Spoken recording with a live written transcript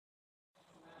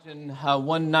Imagine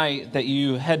one night that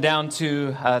you head down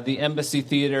to the Embassy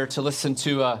Theater to listen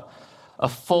to a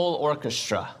full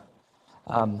orchestra.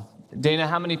 Dana,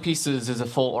 how many pieces is a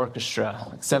full orchestra?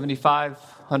 Like 75,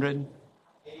 100?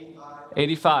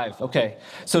 85, okay.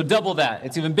 So double that.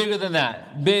 It's even bigger than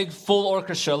that. Big, full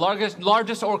orchestra,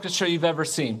 largest orchestra you've ever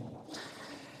seen.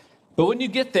 But when you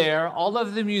get there, all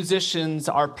of the musicians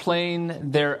are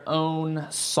playing their own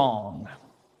song.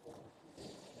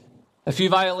 A few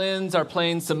violins are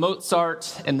playing some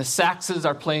Mozart, and the saxes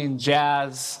are playing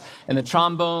jazz, and the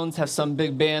trombones have some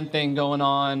big band thing going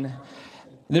on.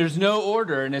 There's no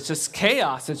order, and it's just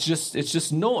chaos. It's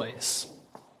just noise.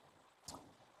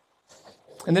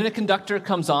 And then a conductor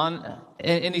comes on,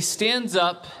 and he stands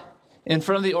up in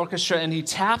front of the orchestra, and he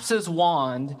taps his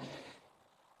wand,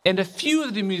 and a few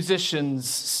of the musicians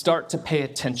start to pay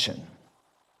attention.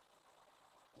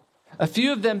 A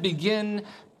few of them begin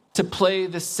to play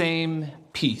the same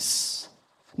piece.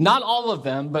 Not all of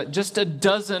them, but just a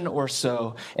dozen or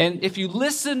so. And if you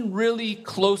listen really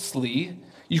closely,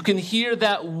 you can hear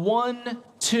that one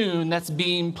tune that's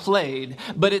being played,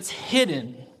 but it's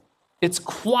hidden. It's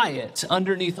quiet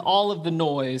underneath all of the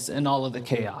noise and all of the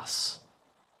chaos.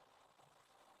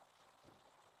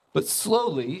 But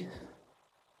slowly,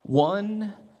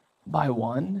 one by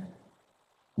one,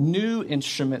 new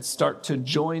instruments start to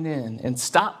join in and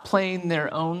stop playing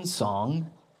their own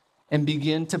song and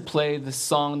begin to play the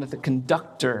song that the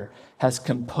conductor has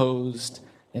composed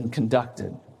and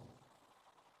conducted.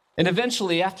 And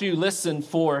eventually, after you listen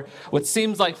for what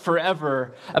seems like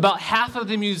forever, about half of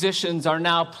the musicians are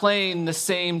now playing the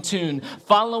same tune,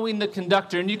 following the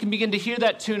conductor. And you can begin to hear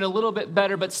that tune a little bit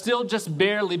better, but still just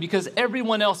barely, because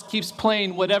everyone else keeps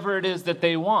playing whatever it is that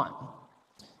they want.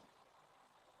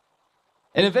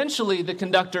 And eventually, the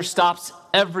conductor stops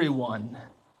everyone.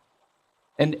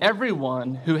 And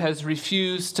everyone who has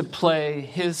refused to play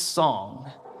his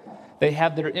song, they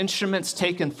have their instruments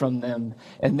taken from them,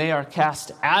 and they are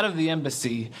cast out of the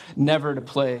embassy, never to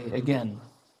play again.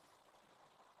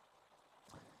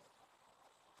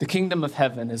 The kingdom of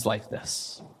heaven is like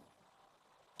this.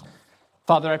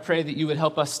 Father, I pray that you would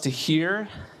help us to hear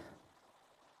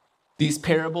these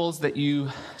parables that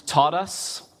you taught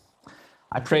us.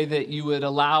 I pray that you would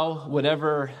allow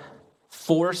whatever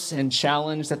force and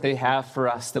challenge that they have for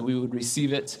us, that we would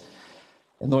receive it,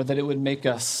 and Lord, that it would make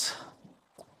us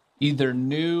either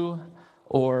new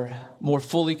or more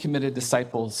fully committed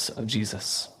disciples of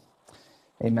Jesus.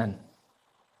 Amen.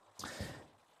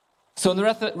 So in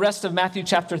the rest of Matthew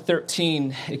chapter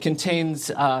 13, it contains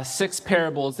 6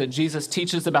 parables that Jesus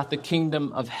teaches about the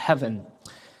kingdom of heaven.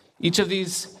 Each of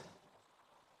these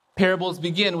parables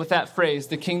begin with that phrase,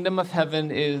 the kingdom of heaven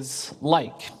is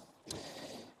like.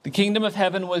 The kingdom of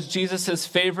heaven was Jesus'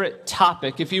 favorite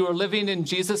topic. If you were living in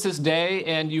Jesus' day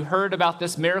and you heard about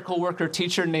this miracle worker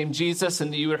teacher named Jesus,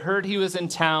 and you had heard he was in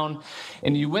town,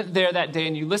 and you went there that day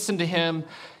and you listened to him,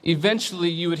 eventually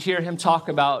you would hear him talk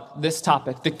about this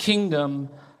topic, the kingdom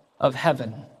of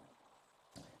heaven.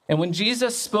 And when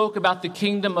Jesus spoke about the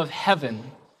kingdom of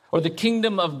heaven, or the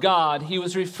kingdom of God, he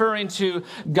was referring to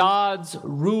God's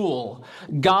rule,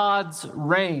 God's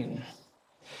reign.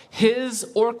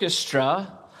 His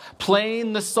orchestra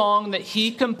playing the song that he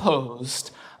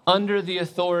composed under the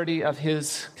authority of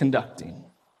his conducting.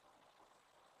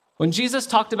 When Jesus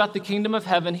talked about the kingdom of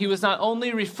heaven, he was not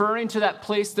only referring to that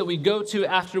place that we go to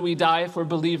after we die if we're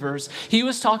believers, he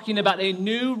was talking about a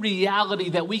new reality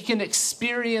that we can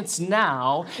experience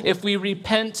now if we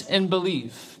repent and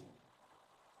believe.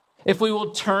 If we will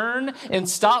turn and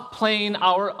stop playing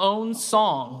our own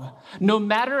song, no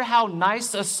matter how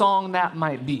nice a song that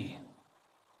might be,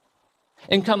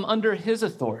 and come under his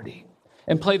authority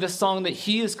and play the song that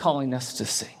he is calling us to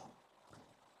sing.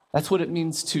 That's what it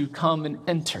means to come and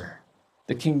enter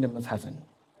the kingdom of heaven.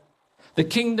 The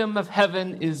kingdom of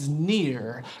heaven is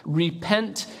near.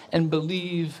 Repent and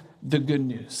believe the good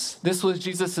news. This was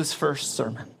Jesus' first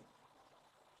sermon.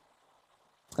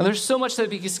 And there's so much that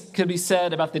could be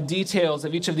said about the details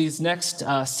of each of these next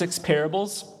 6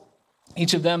 parables.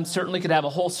 Each of them certainly could have a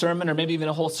whole sermon or maybe even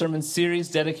a whole sermon series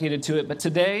dedicated to it. But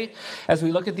today, as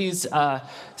we look at these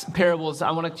parables,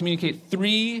 I want to communicate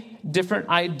 3 different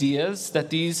ideas that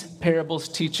these parables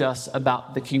teach us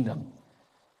about the kingdom.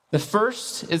 The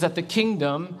first is that the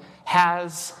kingdom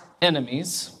has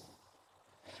enemies.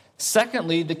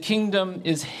 Secondly, the kingdom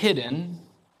is hidden.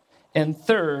 And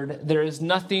third, there is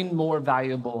nothing more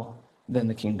valuable than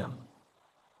the kingdom.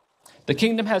 The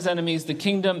kingdom has enemies, the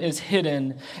kingdom is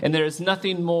hidden, and there is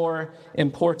nothing more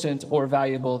important or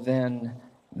valuable than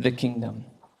the kingdom.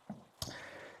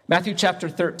 Matthew chapter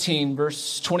 13,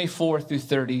 verse 24 through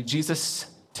 30, Jesus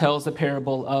tells the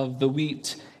parable of the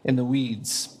wheat in the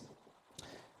weeds.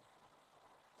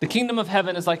 The kingdom of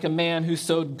heaven is like a man who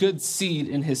sowed good seed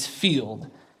in his field.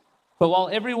 But while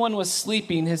everyone was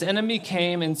sleeping, his enemy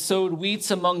came and sowed weeds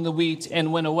among the wheat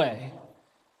and went away.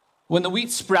 When the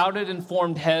wheat sprouted and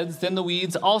formed heads, then the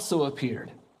weeds also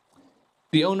appeared.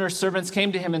 The owner's servants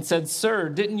came to him and said, "Sir,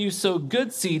 didn't you sow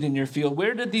good seed in your field?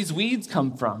 Where did these weeds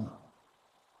come from?"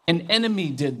 "An enemy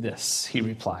did this," he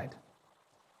replied.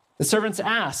 The servants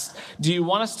asked, "Do you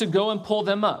want us to go and pull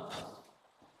them up?"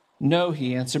 "No,"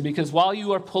 he answered, "because while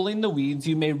you are pulling the weeds,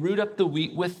 you may root up the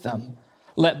wheat with them.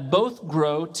 Let both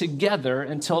grow together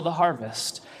until the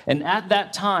harvest. And at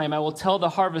that time, I will tell the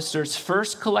harvesters,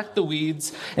 first collect the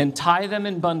weeds and tie them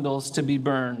in bundles to be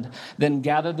burned, then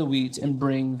gather the wheat and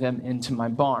bring them into my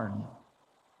barn."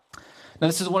 Now,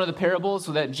 this is one of the parables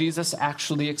that Jesus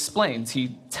actually explains.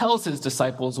 He tells his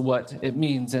disciples what it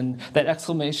means, and that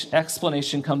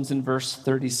explanation comes in verse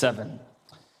 37.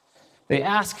 They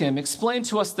ask him, "Explain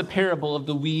to us the parable of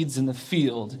the weeds in the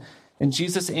field." And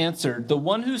Jesus answered, "The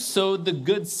one who sowed the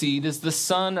good seed is the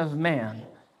Son of Man.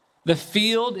 The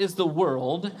field is the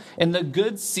world, and the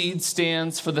good seed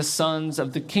stands for the sons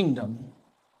of the kingdom.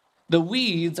 The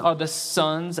weeds are the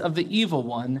sons of the evil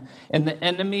one, and the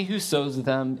enemy who sows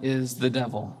them is the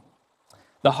devil.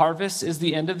 The harvest is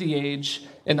the end of the age,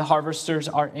 and the harvesters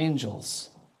are angels.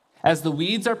 As the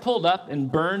weeds are pulled up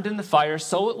and burned in the fire,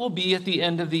 so it will be at the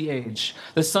end of the age.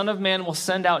 The Son of Man will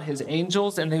send out his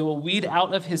angels, and they will weed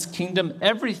out of his kingdom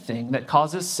everything that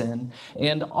causes sin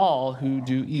and all who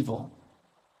do evil.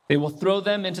 They will throw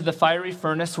them into the fiery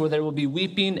furnace where there will be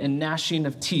weeping and gnashing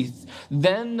of teeth.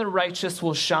 Then the righteous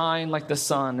will shine like the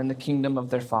sun in the kingdom of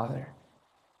their Father.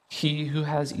 He who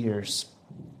has ears,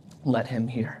 let him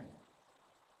hear."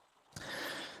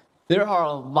 There are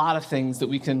a lot of things that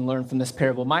we can learn from this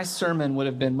parable. My sermon would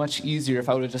have been much easier if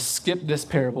I would have just skipped this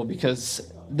parable,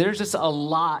 because there's just a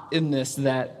lot in this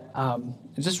that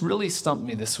it just really stumped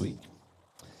me this week.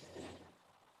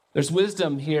 There's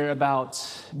wisdom here about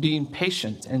being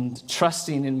patient and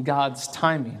trusting in God's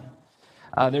timing.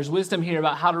 There's wisdom here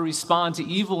about how to respond to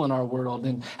evil in our world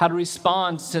and how to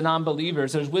respond to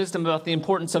non-believers. There's wisdom about the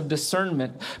importance of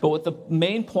discernment. But what the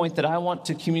main point that I want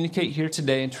to communicate here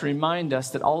today and to remind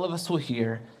us that all of us will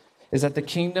hear is that the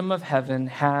kingdom of heaven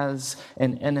has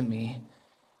an enemy.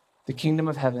 The kingdom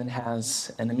of heaven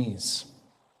has enemies.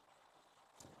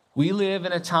 We live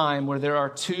in a time where there are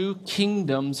two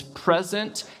kingdoms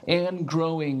present and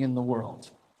growing in the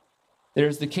world.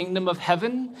 There's the kingdom of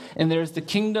heaven, and there's the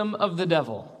kingdom of the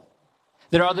devil.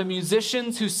 There are the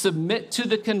musicians who submit to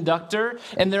the conductor,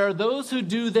 and there are those who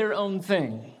do their own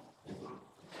thing.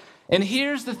 And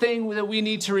here's the thing that we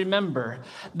need to remember.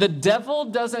 The devil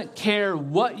doesn't care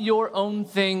what your own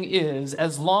thing is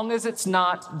as long as it's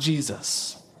not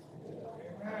Jesus.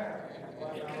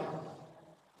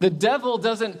 The devil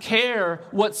doesn't care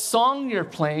what song you're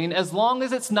playing as long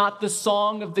as it's not the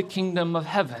song of the kingdom of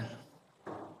heaven.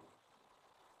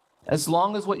 As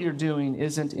long as what you're doing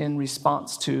isn't in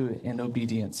response to and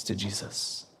obedience to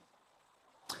Jesus.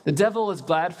 The devil is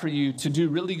glad for you to do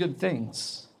really good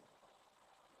things,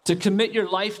 to commit your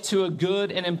life to a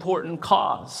good and important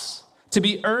cause, to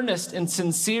be earnest and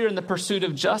sincere in the pursuit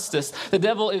of justice. The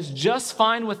devil is just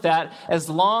fine with that as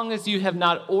long as you have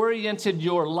not oriented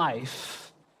your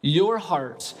life, your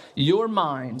heart, your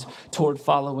mind toward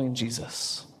following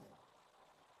Jesus.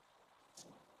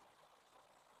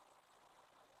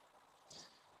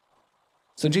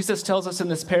 So Jesus tells us in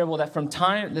this parable that from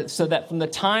the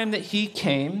time that he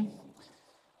came,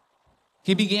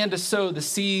 he began to sow the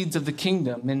seeds of the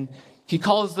kingdom, and he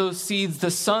calls those seeds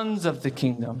the sons of the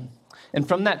kingdom. And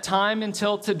from that time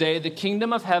until today, the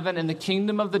kingdom of heaven and the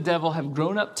kingdom of the devil have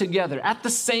grown up together at the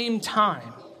same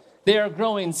time. They are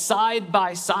growing side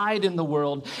by side in the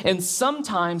world. And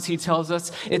sometimes, he tells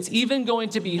us, it's even going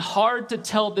to be hard to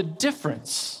tell the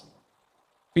difference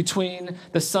between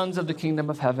the sons of the kingdom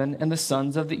of heaven and the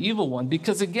sons of the evil one.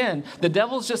 Because again, the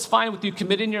devil's just fine with you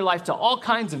committing your life to all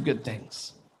kinds of good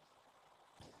things.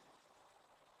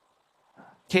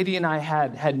 Katie and I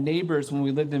had neighbors when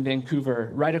we lived in Vancouver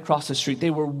right across the street.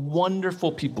 They were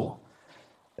wonderful people.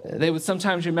 They would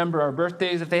sometimes remember our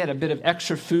birthdays. If they had a bit of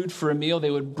extra food for a meal, they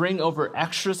would bring over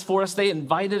extras for us. They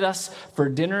invited us for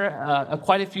dinner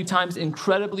quite a few times.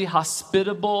 Incredibly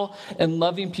hospitable and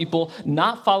loving people,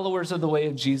 not followers of the way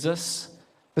of Jesus,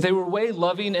 but they were way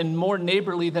loving and more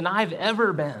neighborly than I've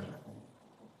ever been.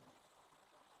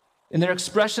 In their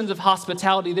expressions of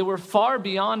hospitality, they were far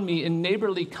beyond me in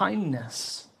neighborly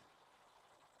kindness.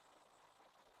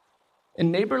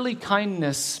 And neighborly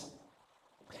kindness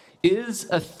is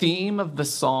a theme of the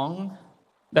song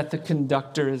that the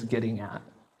conductor is getting at.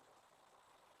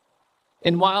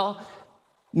 And while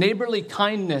neighborly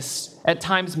kindness at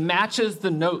times matches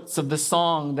the notes of the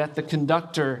song that the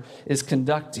conductor is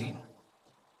conducting,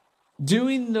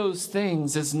 doing those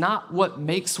things is not what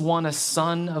makes one a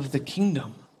son of the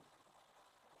kingdom.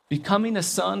 Becoming a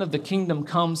son of the kingdom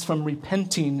comes from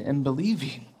repenting and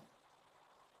believing.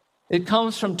 It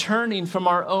comes from turning from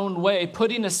our own way,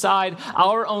 putting aside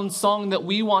our own song that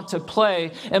we want to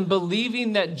play, and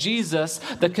believing that Jesus,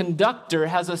 the conductor,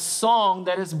 has a song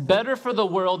that is better for the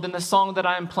world than the song that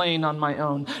I am playing on my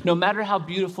own, no matter how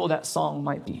beautiful that song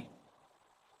might be.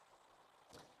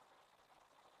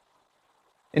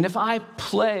 And if I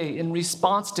play in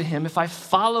response to him, if I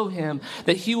follow him,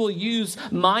 that he will use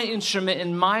my instrument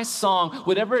and my song,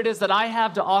 whatever it is that I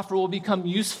have to offer will become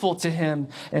useful to him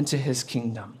and to his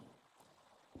kingdom.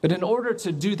 But in order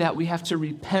to do that, we have to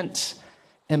repent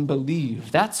and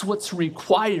believe. That's what's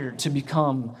required to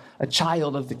become a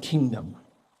child of the kingdom.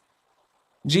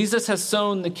 Jesus has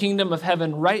sown the kingdom of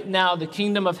heaven. Right now, the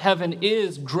kingdom of heaven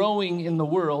is growing in the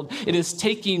world. It is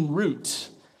taking root.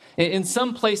 In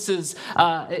some places,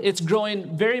 it's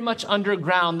growing very much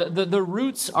underground. The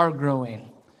roots are growing.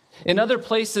 In other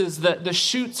places, the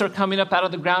shoots are coming up out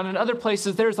of the ground. In other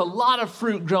places, there's a lot of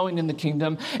fruit growing in the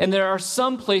kingdom. And there are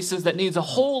some places that needs a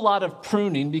whole lot of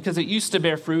pruning because it used to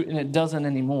bear fruit and it doesn't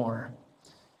anymore.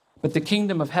 But the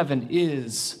kingdom of heaven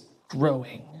is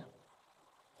growing.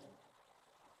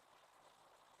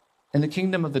 And the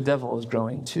kingdom of the devil is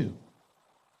growing too.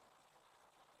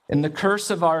 And the curse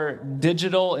of our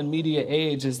digital and media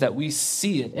age is that we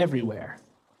see it everywhere.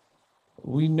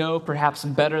 We know perhaps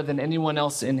better than anyone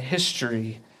else in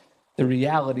history the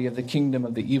reality of the kingdom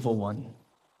of the evil one.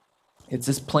 It's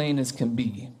as plain as can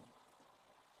be.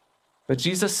 But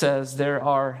Jesus says there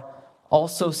are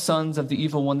also sons of the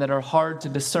evil one that are hard to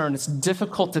discern. It's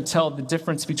difficult to tell the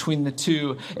difference between the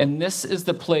two. And this is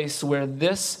the place where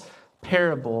this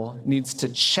parable needs to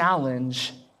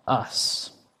challenge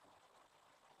us.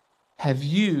 Have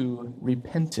you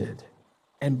repented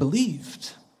and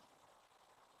believed?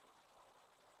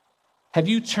 Have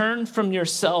you turned from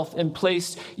yourself and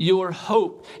placed your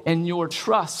hope and your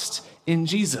trust in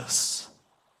Jesus?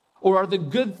 Or are the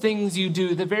good things you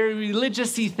do, the very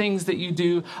religious-y things that you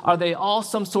do, are they all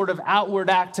some sort of outward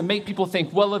act to make people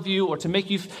think well of you or to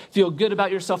make you feel good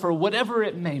about yourself or whatever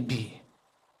it may be?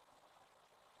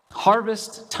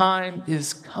 Harvest time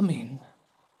is coming.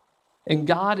 And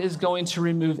God is going to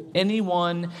remove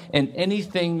anyone and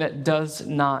anything that does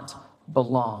not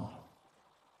belong.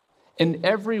 And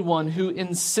everyone who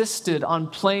insisted on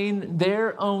playing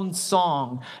their own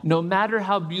song, no matter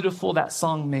how beautiful that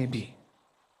song may be,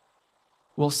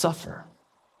 will suffer.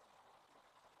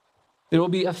 There will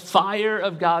be a fire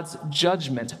of God's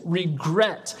judgment,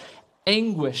 regret,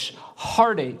 anguish,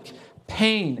 heartache,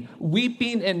 pain,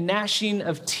 weeping and gnashing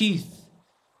of teeth,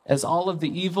 as all of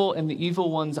the evil and the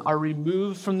evil ones are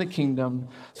removed from the kingdom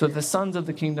so that the sons of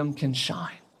the kingdom can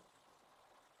shine.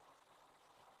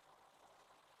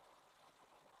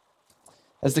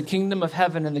 As the kingdom of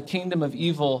heaven and the kingdom of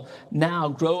evil now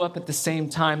grow up at the same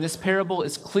time, this parable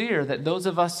is clear that those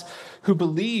of us who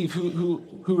believe,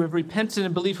 who have repented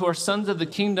and believe, who are sons of the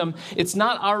kingdom, it's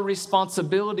not our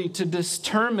responsibility to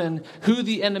determine who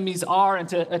the enemies are and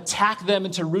to attack them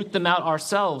and to root them out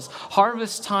ourselves.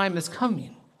 Harvest time is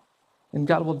coming, and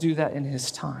God will do that in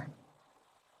his time.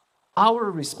 Our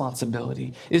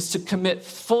responsibility is to commit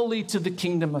fully to the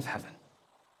kingdom of heaven,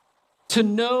 to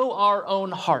know our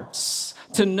own hearts,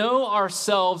 to know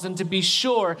ourselves, and to be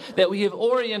sure that we have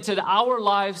oriented our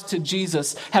lives to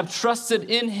Jesus, have trusted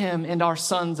in him and are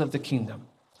sons of the kingdom.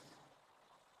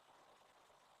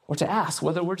 Or to ask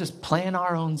whether we're just playing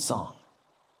our own song.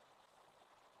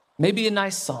 Maybe a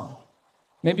nice song,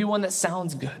 maybe one that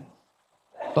sounds good,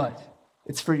 but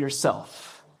it's for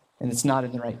yourself and it's not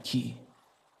in the right key.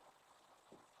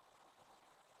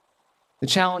 The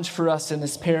challenge for us in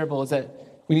this parable is that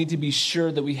we need to be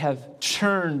sure that we have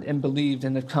turned and believed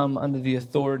and have come under the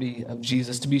authority of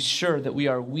Jesus, to be sure that we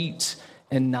are wheat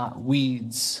and not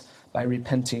weeds by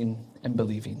repenting and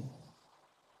believing.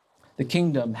 The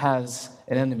kingdom has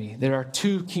an enemy. There are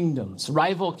two kingdoms,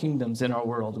 rival kingdoms in our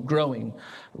world growing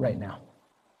right now.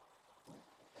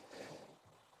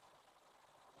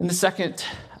 In the second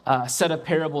set of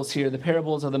parables here, the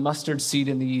parables of the mustard seed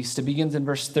and the yeast, it begins in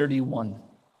verse 31.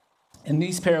 In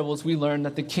these parables, we learn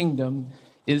that the kingdom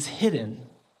is hidden.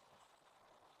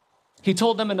 He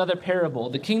told them another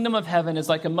parable. The kingdom of heaven is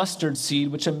like a mustard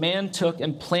seed, which a man took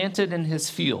and planted in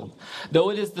his field. Though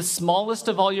it is the smallest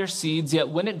of all your seeds, yet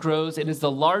when it grows, it is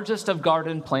the largest of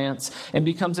garden plants and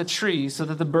becomes a tree, so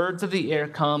that the birds of the air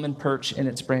come and perch in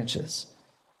its branches.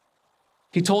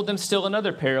 He told them still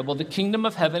another parable. The kingdom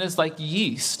of heaven is like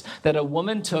yeast that a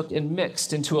woman took and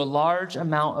mixed into a large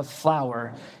amount of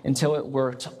flour until it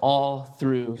worked all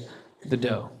through the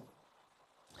dough.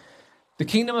 The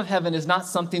kingdom of heaven is not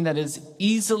something that is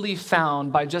easily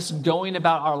found by just going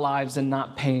about our lives and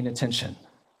not paying attention.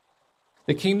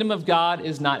 The kingdom of God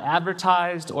is not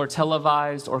advertised or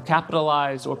televised or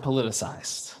capitalized or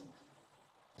politicized.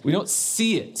 We don't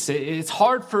see it. It's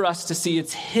hard for us to see.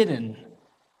 It's hidden.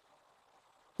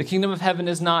 The kingdom of heaven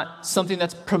is not something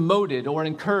that's promoted or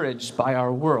encouraged by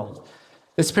our world.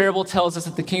 This parable tells us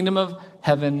that the kingdom of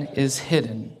heaven is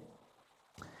hidden.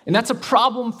 And that's a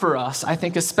problem for us, I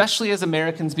think, especially as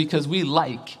Americans, because we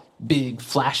like big,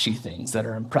 flashy things that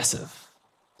are impressive.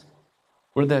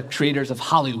 We're the creators of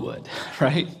Hollywood,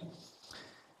 right?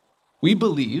 We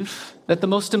believe that the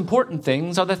most important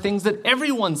things are the things that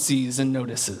everyone sees and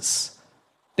notices.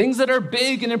 Things that are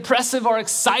big and impressive are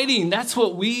exciting. That's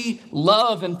what we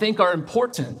love and think are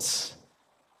important.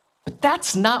 But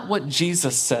that's not what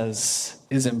Jesus says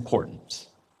is important.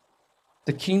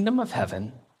 The kingdom of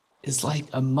heaven is like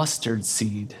a mustard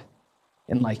seed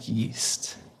and like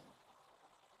yeast.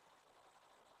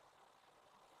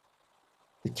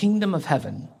 The kingdom of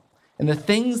heaven and the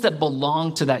things that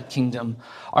belong to that kingdom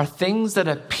are things that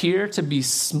appear to be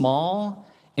small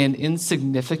and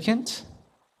insignificant,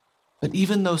 but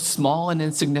even though small and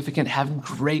insignificant, have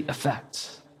great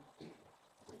effect.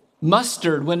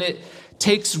 Mustard, when it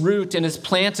takes root and is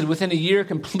planted, within a year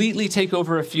completely take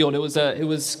over a field. It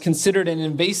was considered an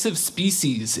invasive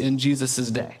species in Jesus'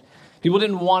 day. People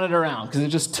didn't want it around because it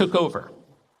just took over.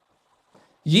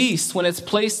 Yeast, when it's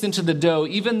placed into the dough,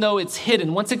 even though it's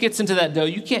hidden, once it gets into that dough,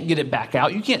 you can't get it back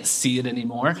out. You can't see it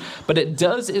anymore. But it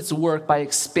does its work by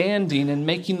expanding and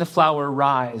making the flour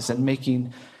rise and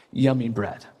making yummy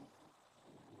bread.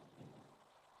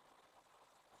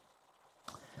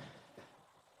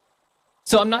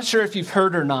 So I'm not sure if you've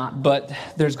heard or not, but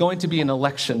there's going to be an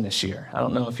election this year. I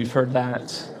don't know if you've heard that.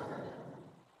 Is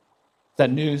that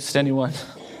news to anyone?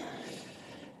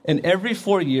 And every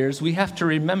 4 years, we have to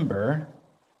remember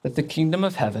that the kingdom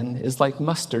of heaven is like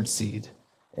mustard seed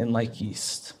and like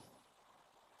yeast.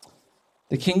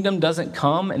 The kingdom doesn't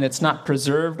come and it's not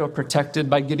preserved or protected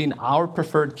by getting our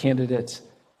preferred candidate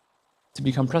to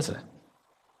become president.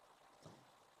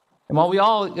 And while we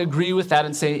all agree with that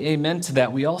and say amen to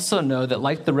that, we also know that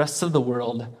like the rest of the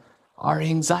world, our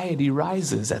anxiety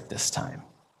rises at this time.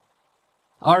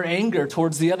 Our anger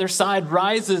towards the other side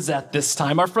rises at this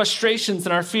time. Our frustrations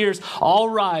and our fears all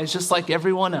rise just like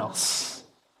everyone else.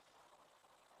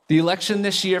 The election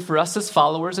this year for us as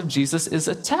followers of Jesus is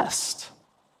a test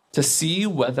to see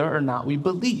whether or not we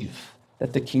believe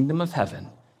that the kingdom of heaven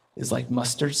is like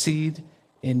mustard seed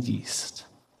and yeast.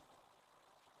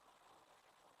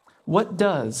 What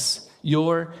does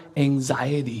your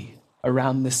anxiety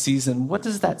around this season, what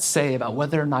does that say about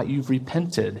whether or not you've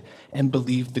repented and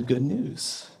believed the good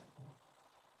news?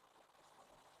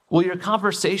 Will your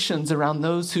conversations around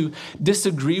those who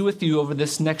disagree with you over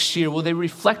this next year, will they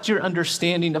reflect your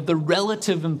understanding of the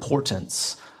relative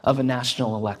importance of a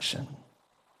national election?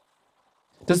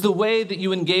 Does the way that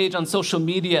you engage on social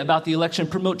media about the election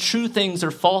promote true things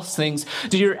or false things?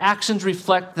 Do your actions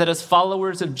reflect that as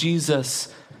followers of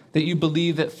Jesus, that you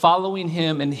believe that following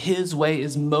him and his way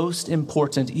is most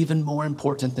important, even more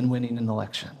important than winning an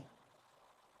election?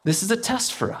 This is a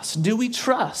test for us. Do we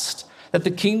trust that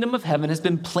the kingdom of heaven has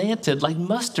been planted like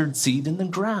mustard seed in the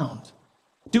ground?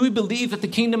 Do we believe that the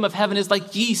kingdom of heaven is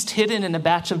like yeast hidden in a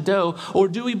batch of dough? Or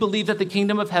do we believe that the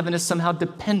kingdom of heaven is somehow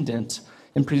dependent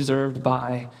and preserved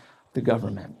by the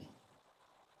government?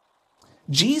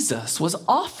 Jesus was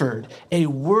offered a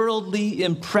worldly,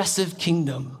 impressive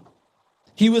kingdom.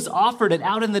 He was offered it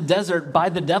out in the desert by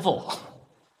the devil.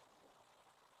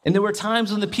 And there were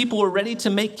times when the people were ready to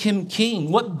make him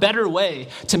king. What better way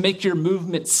to make your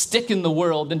movement stick in the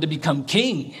world than to become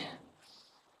king?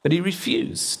 But he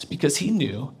refused because he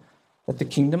knew that the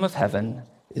kingdom of heaven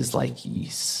is like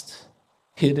yeast,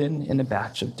 hidden in a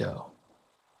batch of dough.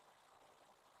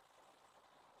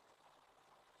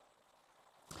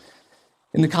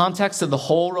 In the context of the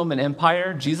whole Roman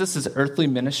Empire, Jesus' earthly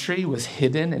ministry was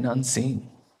hidden and unseen.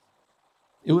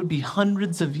 It would be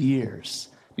hundreds of years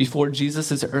before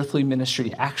Jesus' earthly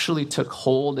ministry actually took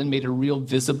hold and made a real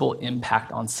visible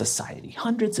impact on society.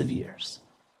 Hundreds of years.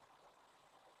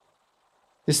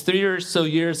 His 3 or so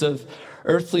years of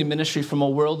earthly ministry from a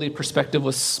worldly perspective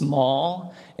was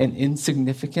small and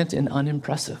insignificant and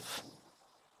unimpressive.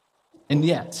 And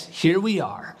yet, here we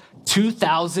are,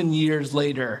 2,000 years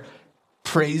later,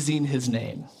 praising his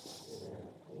name.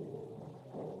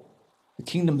 The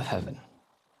kingdom of heaven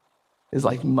is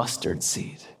like mustard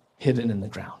seed, hidden in the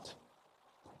ground.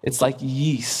 It's like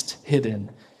yeast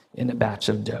hidden in a batch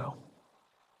of dough.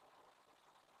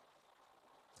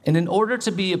 And in order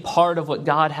to be a part of what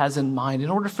God has in mind, in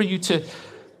order for you to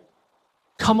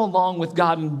come along with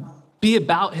God and be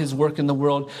about his work in the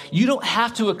world, you don't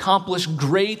have to accomplish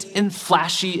great and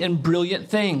flashy and brilliant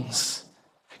things.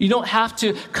 You don't have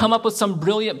to come up with some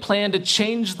brilliant plan to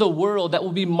change the world that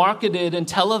will be marketed and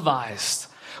televised.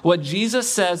 What Jesus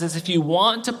says is, if you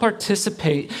want to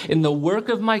participate in the work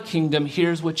of my kingdom,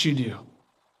 here's what you do.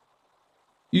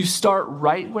 You start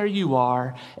right where you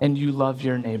are and you love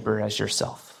your neighbor as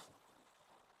yourself.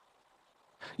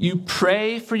 You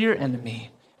pray for your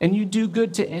enemy and you do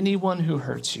good to anyone who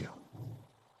hurts you.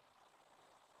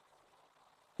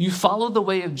 You follow the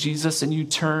way of Jesus and you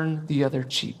turn the other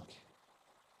cheek.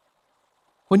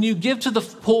 When you give to the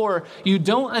poor, you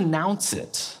don't announce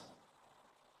it.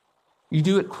 You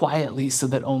do it quietly so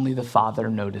that only the Father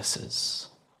notices.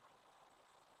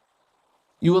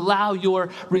 You allow your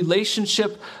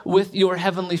relationship with your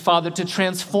Heavenly Father to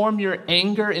transform your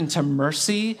anger into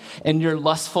mercy and your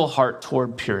lustful heart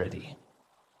toward purity.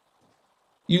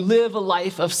 You live a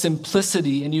life of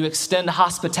simplicity and you extend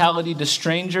hospitality to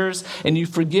strangers and you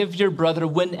forgive your brother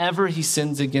whenever he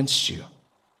sins against you.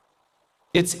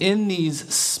 It's in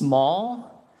these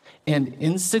small and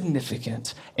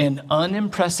insignificant and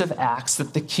unimpressive acts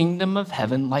that the kingdom of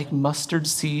heaven, like mustard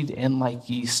seed and like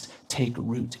yeast, take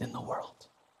root in the world.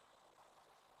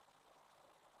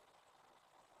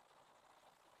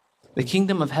 The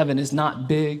kingdom of heaven is not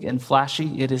big and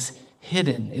flashy. It is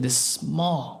hidden. It is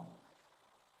small.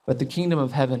 But the kingdom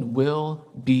of heaven will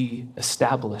be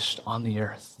established on the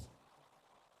earth.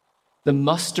 The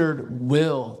mustard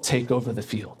will take over the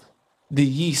field. The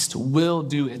yeast will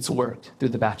do its work through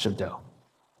the batch of dough.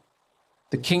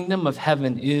 The kingdom of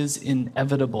heaven is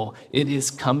inevitable. It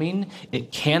is coming.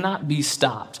 It cannot be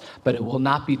stopped, but it will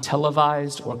not be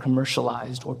televised or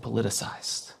commercialized or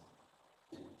politicized.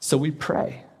 So we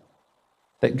pray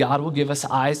that God will give us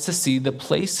eyes to see the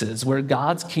places where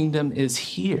God's kingdom is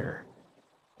here,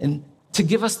 and to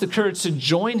give us the courage to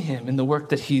join him in the work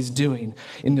that he's doing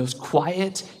in those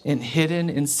quiet and hidden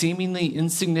and seemingly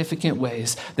insignificant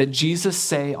ways that Jesus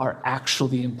say are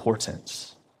actually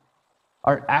important,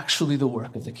 are actually the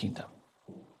work of the kingdom.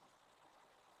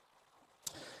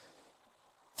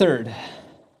 Third,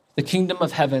 the kingdom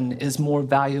of heaven is more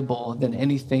valuable than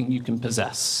anything you can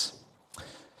possess.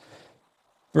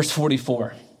 Verse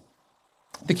 44,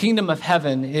 the kingdom of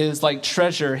heaven is like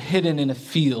treasure hidden in a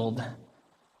field.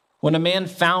 When a man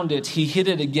found it, he hid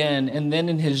it again, and then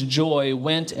in his joy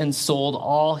went and sold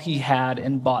all he had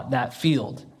and bought that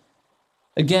field.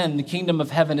 Again, the kingdom of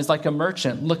heaven is like a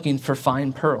merchant looking for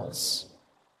fine pearls.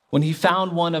 When he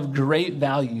found one of great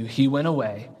value, he went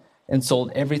away and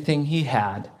sold everything he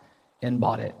had and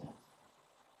bought it.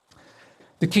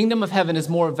 The kingdom of heaven is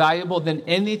more valuable than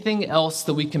anything else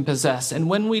that we can possess. And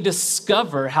when we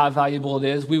discover how valuable it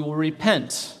is, we will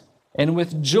repent and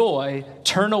with joy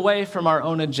turn away from our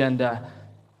own agenda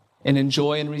and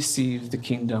enjoy and receive the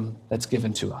kingdom that's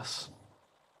given to us.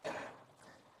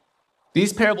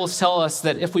 These parables tell us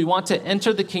that if we want to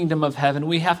enter the kingdom of heaven,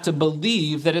 we have to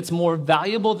believe that it's more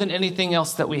valuable than anything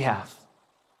else that we have.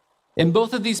 In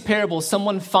both of these parables,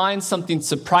 someone finds something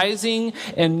surprising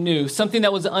and new, something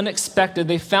that was unexpected.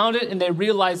 They found it and they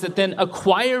realized that then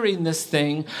acquiring this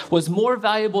thing was more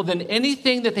valuable than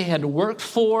anything that they had worked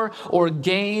for or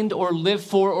gained or lived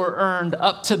for or earned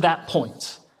up to that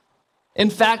point. In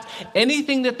fact,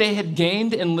 anything that they had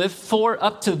gained and lived for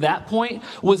up to that point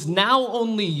was now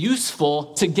only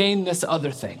useful to gain this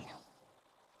other thing.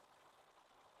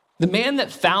 The man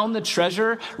that found the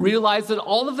treasure realized that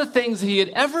all of the things he had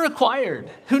ever acquired,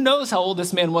 who knows how old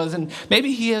this man was, and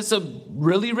maybe he is a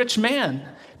really rich man,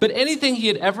 but anything he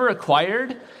had ever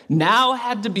acquired now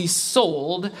had to be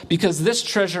sold because this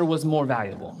treasure was more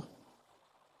valuable.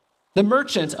 The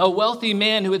merchant, a wealthy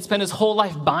man who had spent his whole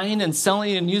life buying and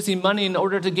selling and using money in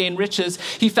order to gain riches,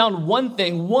 he found one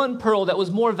thing, one pearl that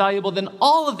was more valuable than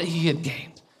all of that he had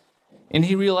gained. And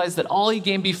he realized that all he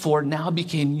gained before now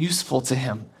became useful to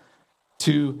him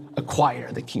to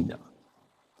acquire the kingdom,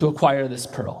 to acquire this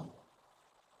pearl.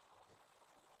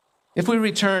 If we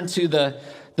return to the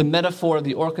metaphor of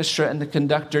the orchestra and the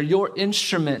conductor, your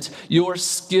instrument, your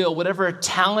skill, whatever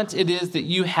talent it is that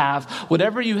you have,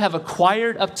 whatever you have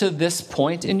acquired up to this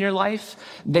point in your life,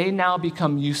 they now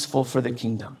become useful for the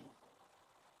kingdom.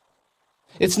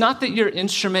 It's not that your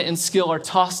instrument and skill are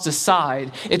tossed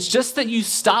aside. It's just that you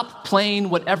stop playing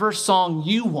whatever song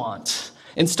you want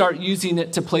and start using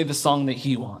it to play the song that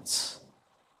he wants.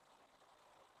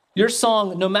 Your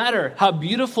song, no matter how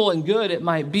beautiful and good it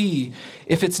might be,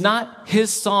 if it's not his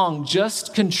song,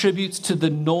 just contributes to the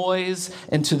noise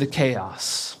and to the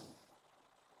chaos.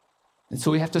 And so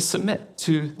we have to submit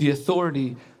to the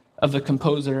authority of the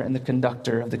composer and the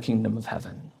conductor of the kingdom of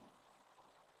heaven.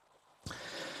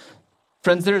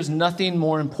 Friends, there is nothing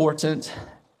more important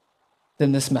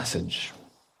than this message.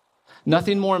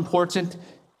 Nothing more important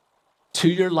to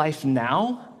your life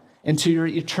now and to your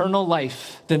eternal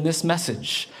life than this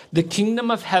message. The kingdom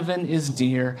of heaven is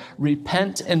near.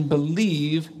 Repent and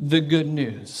believe the good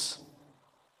news.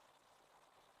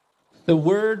 The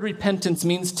word repentance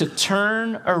means to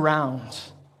turn around,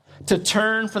 to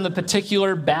turn from the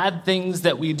particular bad things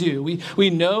that we do. We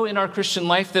know in our Christian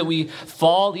life that we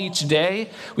fall each day.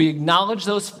 We acknowledge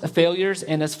those failures,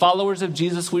 and as followers of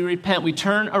Jesus, we repent. We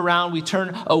turn around, we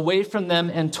turn away from them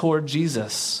and toward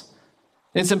Jesus.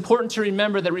 It's important to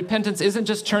remember that repentance isn't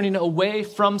just turning away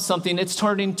from something, it's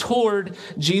turning toward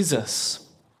Jesus.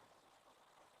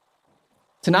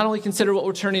 To not only consider what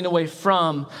we're turning away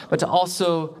from, but to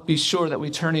also be sure that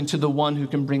we're turning to the one who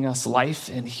can bring us life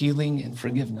and healing and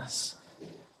forgiveness.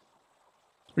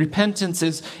 Repentance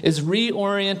is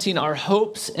reorienting our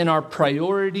hopes and our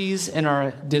priorities and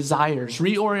our desires,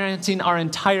 reorienting our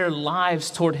entire lives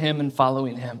toward him and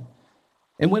following him.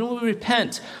 And when we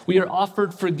repent, we are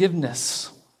offered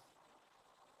forgiveness.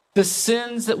 The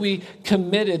sins that we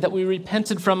committed, that we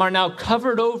repented from, are now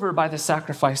covered over by the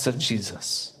sacrifice of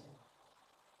Jesus.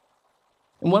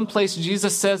 In one place,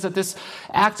 Jesus says that this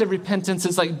act of repentance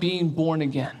is like being born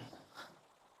again.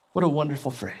 What a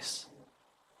wonderful phrase.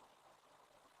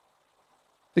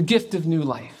 The gift of new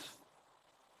life.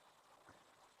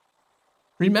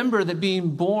 Remember that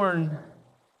being born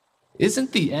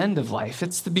isn't the end of life.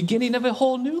 It's the beginning of a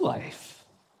whole new life.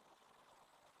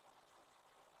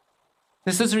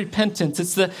 This is repentance.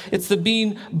 It's the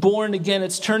being born again.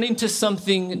 It's turning to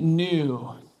something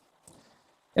new.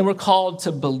 And we're called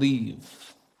to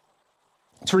believe.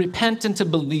 To repent and to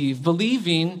believe.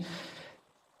 Believing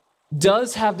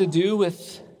does have to do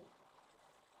with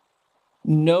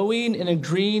knowing and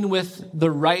agreeing with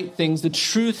the right things, the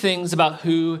true things about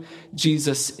who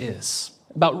Jesus is,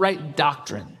 about right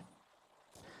doctrine.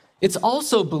 It's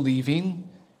also believing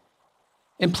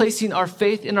and placing our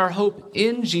faith and our hope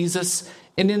in Jesus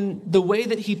and in the way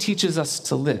that he teaches us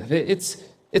to live.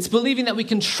 It's believing that we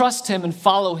can trust him and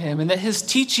follow him, and that his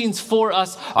teachings for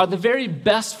us are the very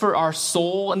best for our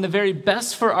soul and the very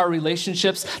best for our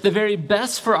relationships, the very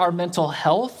best for our mental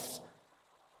health.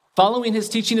 Following his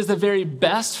teaching is the very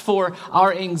best for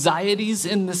our anxieties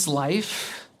in this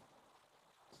life.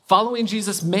 Following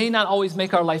Jesus may not always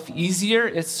make our life easier.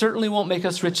 It certainly won't make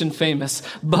us rich and famous.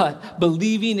 But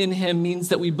believing in him means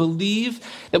that we believe,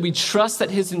 that we trust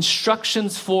that his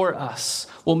instructions for us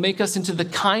will make us into the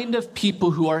kind of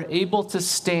people who are able to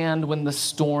stand when the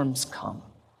storms come.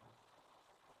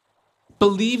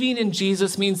 Believing in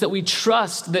Jesus means that we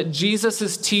trust that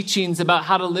Jesus' teachings about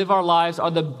how to live our lives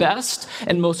are the best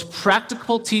and most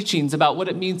practical teachings about what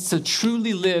it means to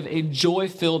truly live a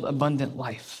joy-filled, abundant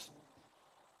life.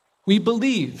 We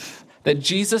believe that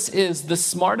Jesus is the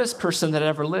smartest person that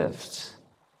ever lived.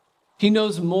 He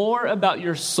knows more about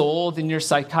your soul than your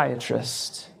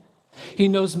psychiatrist. He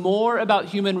knows more about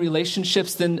human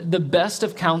relationships than the best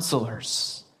of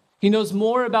counselors. He knows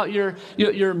more about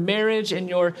your marriage and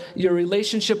your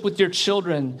relationship with your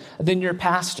children than your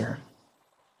pastor.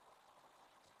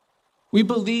 We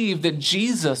believe that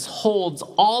Jesus holds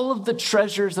all of the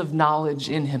treasures of knowledge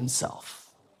in himself.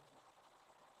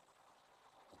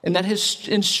 And that his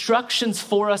instructions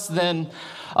for us then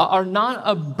are not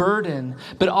a burden,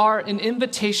 but are an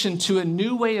invitation to a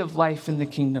new way of life in the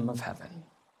kingdom of heaven.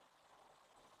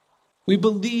 We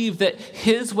believe that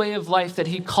his way of life that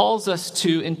he calls us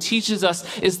to and teaches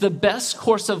us is the best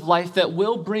course of life that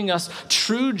will bring us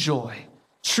true joy,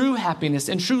 true happiness,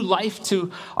 and true life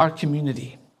to our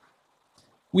community.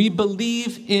 We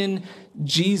believe in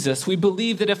Jesus. We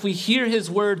believe that if we hear his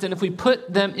words and if we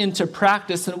put them into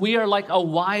practice, then we are like a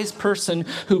wise person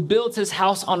who builds his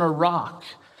house on a rock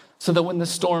so that when the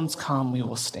storms come, we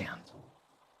will stand.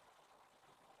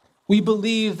 We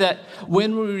believe that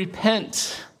when we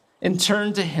repent and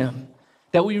turn to him,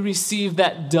 that we receive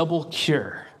that double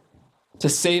cure to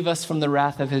save us from the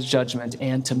wrath of his judgment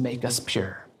and to make us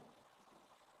pure.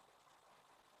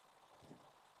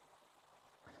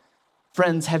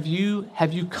 Friends, have you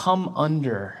come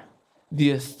under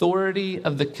the authority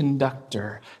of the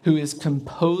conductor who is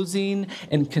composing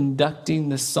and conducting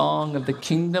the song of the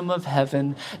kingdom of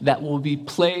heaven that will be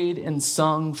played and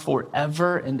sung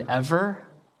forever and ever?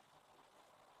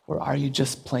 Or are you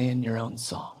just playing your own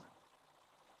song?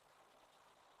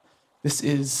 This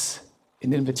is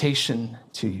an invitation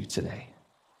to you today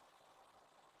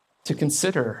to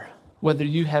consider whether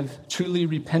you have truly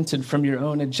repented from your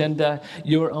own agenda,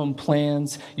 your own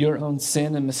plans, your own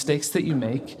sin and mistakes that you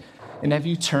make, and have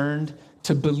you turned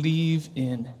to believe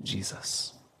in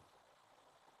Jesus.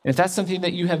 And if that's something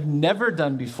that you have never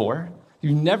done before,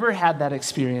 you've never had that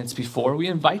experience before, we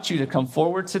invite you to come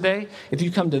forward today. If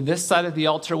you come to this side of the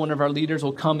altar, one of our leaders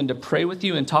will come and to pray with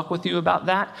you and talk with you about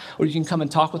that, or you can come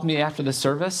and talk with me after the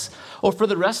service. Or for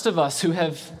the rest of us who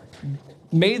have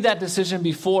made that decision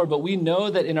before, but we know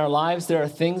that in our lives there are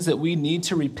things that we need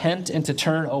to repent and to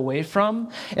turn away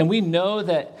from. And we know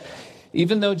that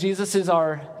even though Jesus is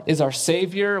our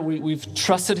Savior, we've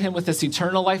trusted him with this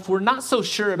eternal life, we're not so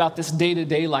sure about this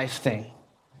day-to-day life thing.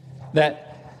 That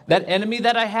enemy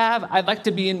that I have, I'd like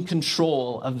to be in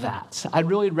control of that. I'd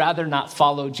really rather not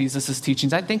follow Jesus'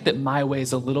 teachings. I think that my way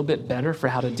is a little bit better for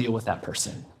how to deal with that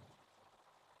person.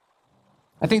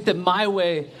 I think that my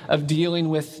way of dealing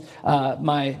with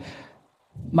my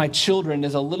children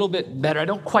is a little bit better. I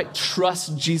don't quite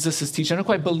trust Jesus' teaching. I don't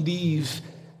quite believe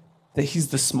that he's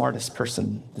the smartest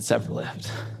person that's ever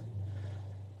lived.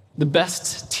 The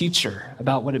best teacher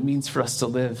about what it means for us to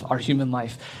live our human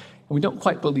life. And we don't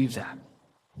quite believe that.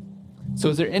 So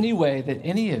is there any way that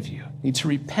any of you need to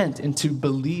repent and to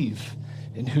believe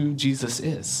in who Jesus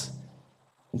is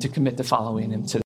and to commit to following him today?